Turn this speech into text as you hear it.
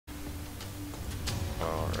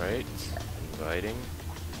Alright. Inviting.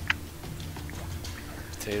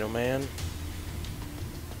 Potato Man.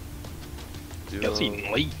 It's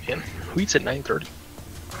eating late, man. Who eats at 9:30?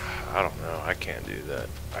 I don't know. I can't do that.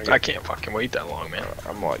 I can't fucking wait that long, man.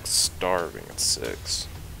 I'm like starving at 6.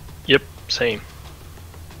 Yep, same.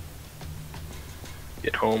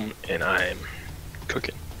 Get home and I'm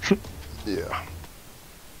cooking. Yeah.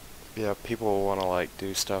 Yeah, people want to like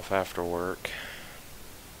do stuff after work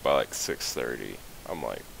by like 6:30. I'm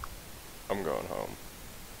like, I'm going home.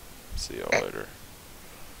 See y'all later.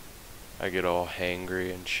 I get all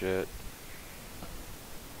hangry and shit.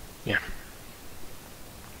 Yeah.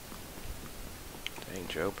 Dang,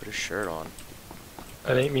 Joe put his shirt on.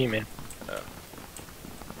 That ain't me, man. Oh.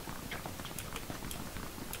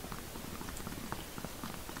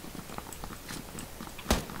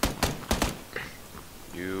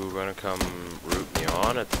 You gonna come root me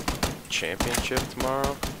on at the championship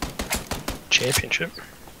tomorrow? Championship?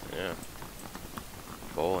 Yeah.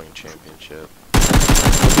 Bowling championship.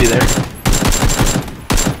 I'll be there.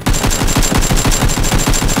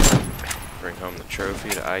 Bring home the trophy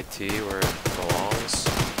to IT where it belongs.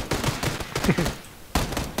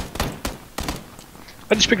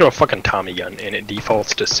 I just picked up a fucking Tommy gun and it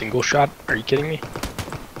defaults to single shot. Are you kidding me?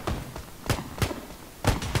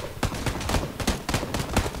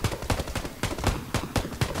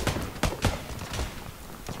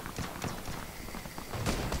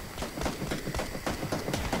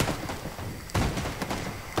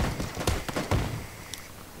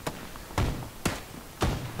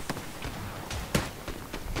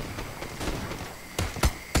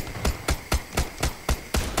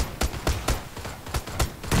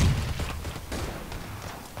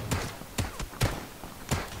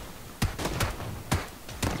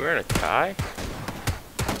 You wearing a tie?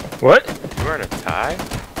 What? You wearing a tie?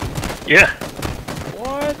 Yeah.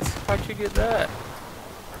 What? How'd you get that? I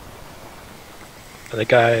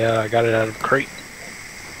think I got it out of a crate.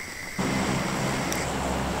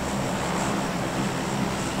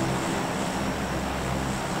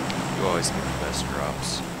 You always get the best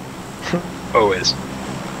drops. Always.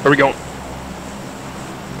 Where are we going?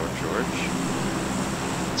 North George?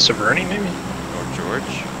 Severny, maybe? North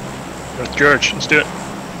George? North George, let's do it.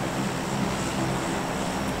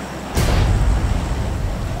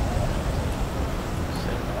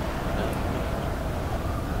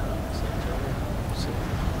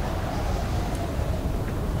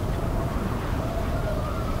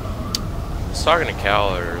 I was talking to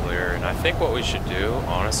Cal earlier, and I think what we should do,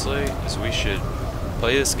 honestly, is we should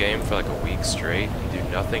play this game for like a week straight and do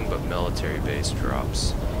nothing but military-based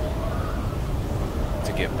drops.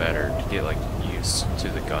 To get better, to get like used to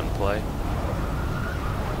the gunplay.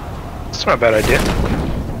 It's not a bad idea.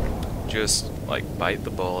 Just like bite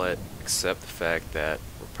the bullet, accept the fact that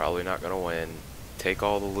we're probably not gonna win, take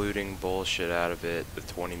all the looting bullshit out of it, the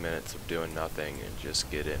 20 minutes of doing nothing, and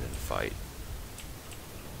just get in and fight.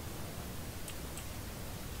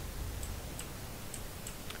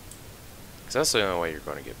 Cause that's the only way you're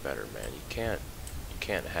gonna get better, man. You can't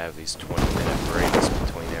have these 20-minute breaks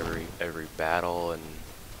between every battle and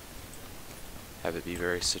have it be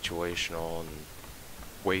very situational and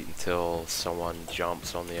wait until someone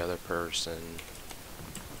jumps on the other person.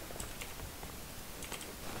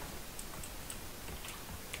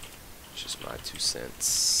 It's just my 2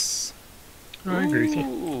 cents. I agree with you.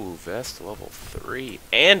 Ooh, vest level 3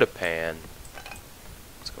 and a pan.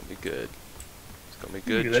 It's gonna be good. It's gonna be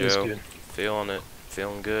good, Ooh, that Joe. is good. Feeling it.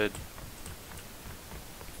 Feeling good.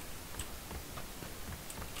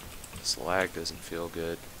 This lag doesn't feel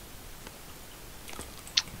good.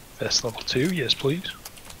 Vest level 2, yes please.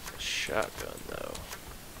 Shotgun though.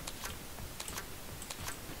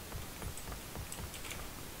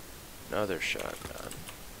 Another shotgun.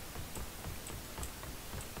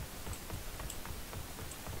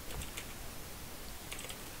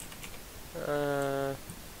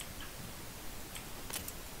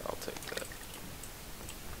 I'll take that.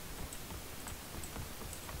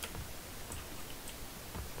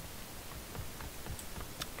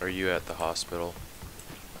 Are you at the hospital?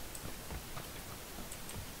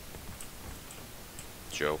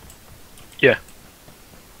 Joe? Yeah.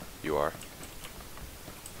 You are?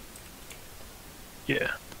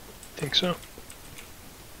 Yeah. Think so.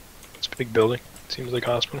 It's a big building. Seems like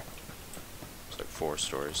a hospital. It's like 4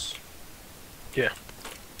 stories. Yeah.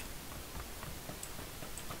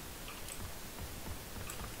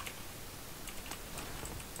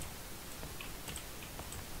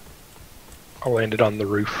 I landed on the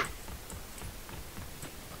roof.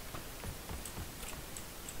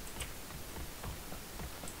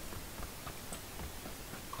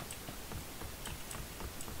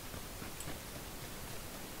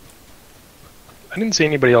 I didn't see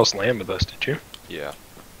anybody else land with us, did you? Yeah.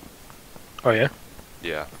 Oh yeah?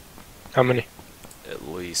 Yeah. How many? At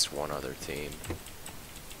least one other team.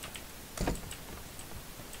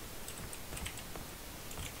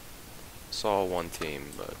 Saw one team,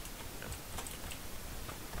 but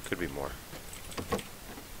could be more.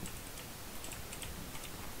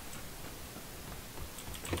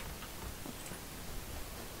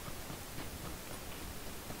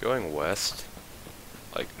 Going west,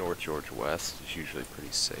 like North Georgia West, is usually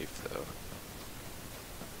pretty safe though.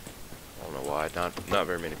 I don't know why. Not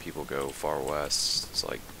very many people go far west. It's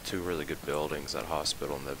like 2 really good buildings, that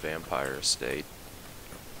hospital and the vampire estate.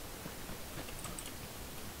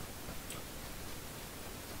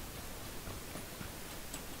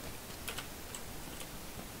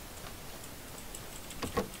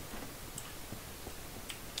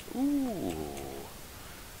 Ooh.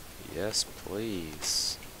 Yes,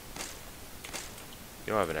 please.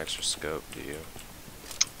 You don't have an extra scope, do you?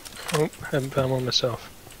 Oh, haven't found one myself.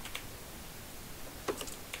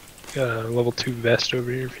 Got a level 2 vest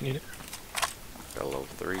over here if you need it. Got a level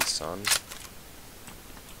 3, son.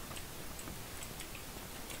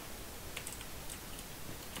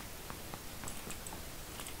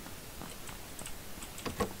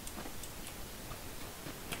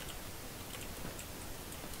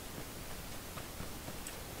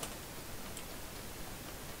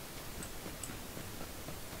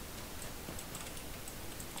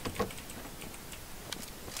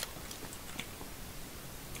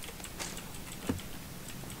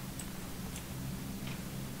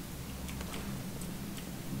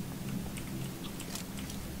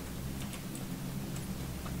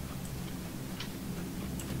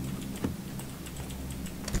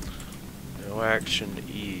 No action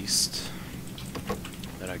east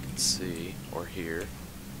that I can see or hear.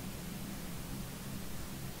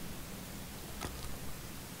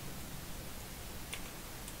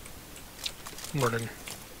 I'm running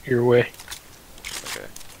your way. Okay.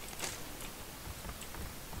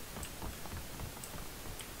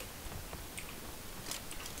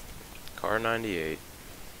 Car 98.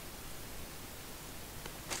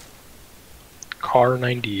 Car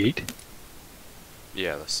 98?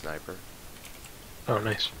 Yeah, the sniper. Oh,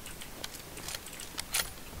 nice.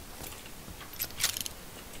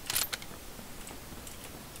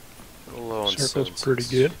 A little low on Circle's pretty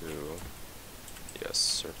good. 762. Yes,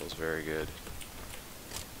 circle's very good.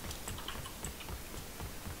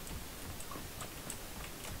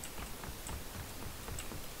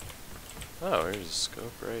 Oh, here's a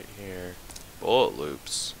scope right here. Bullet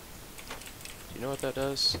loops. Do you know what that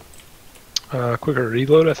does? Quicker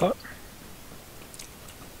reload, I thought.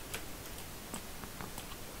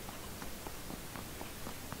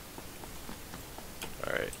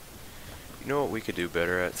 Alright. You know what we could do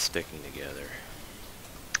better at? Sticking together.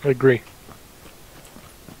 I agree.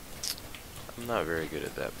 I'm not very good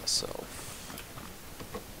at that myself.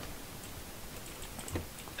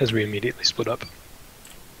 As we immediately split up.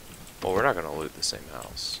 Well, we're not gonna loot the same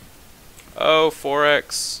house. Oh,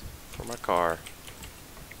 4X for my car.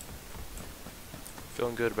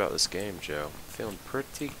 Feeling good about this game, Joe. Feeling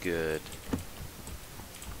pretty good.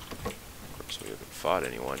 Of course, we haven't fought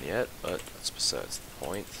anyone yet, but that's besides the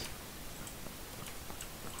point.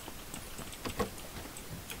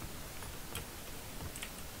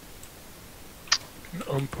 An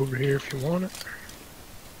ump over here if you want it.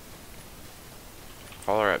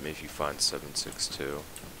 Holler at me if you find 762.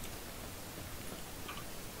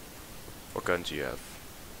 What gun do you have?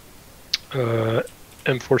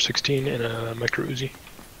 M416 and a micro Uzi.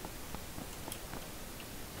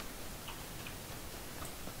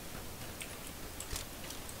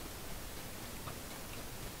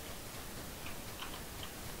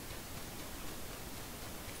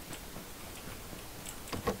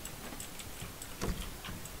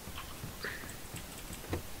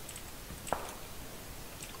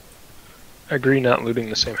 I agree not looting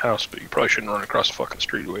the same house, but you probably shouldn't run across the fucking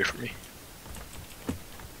street away from me.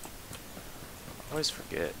 I always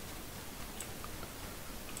forget.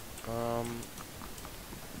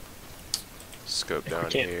 Scope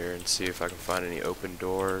down here and see if I can find any open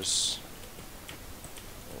doors.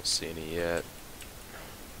 Don't see any yet.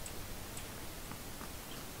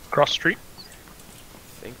 Across the street?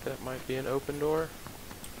 I think that might be an open door.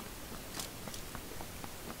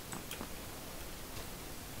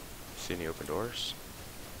 See any open doors?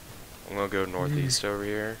 I'm gonna go northeast over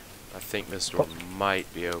here. I think this door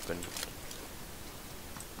might be open.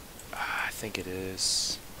 I think it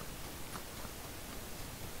is.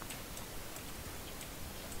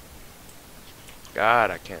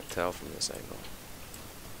 God, I can't tell from this angle.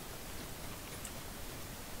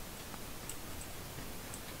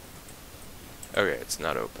 Okay, it's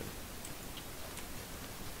not open.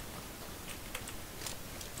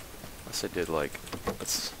 Unless I did like,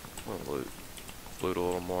 let's loot. Loot a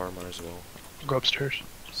little more, might as well. Go upstairs.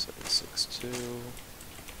 762.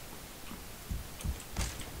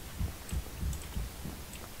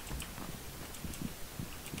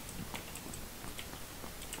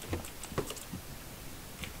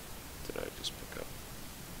 Did I just pick up?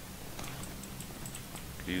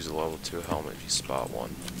 Could use a level 2 helmet if you spot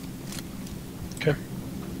one. Okay.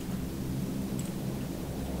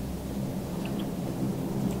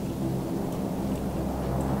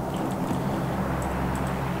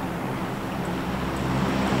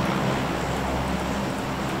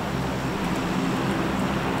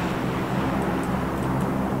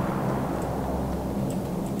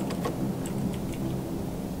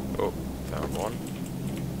 Oh, found one.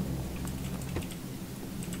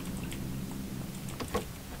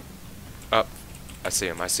 Up. I see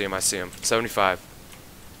him, I see him, I see him. 75.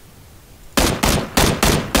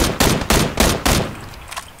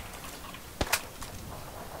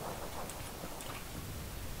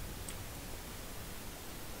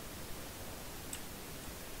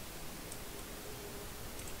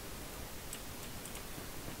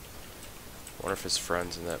 Wonder if his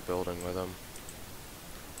friend's in that building with him.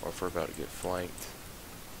 Or if we're about to get flanked.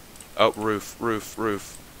 Oh, roof, roof,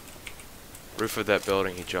 roof. Roof of that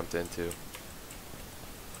building he jumped into.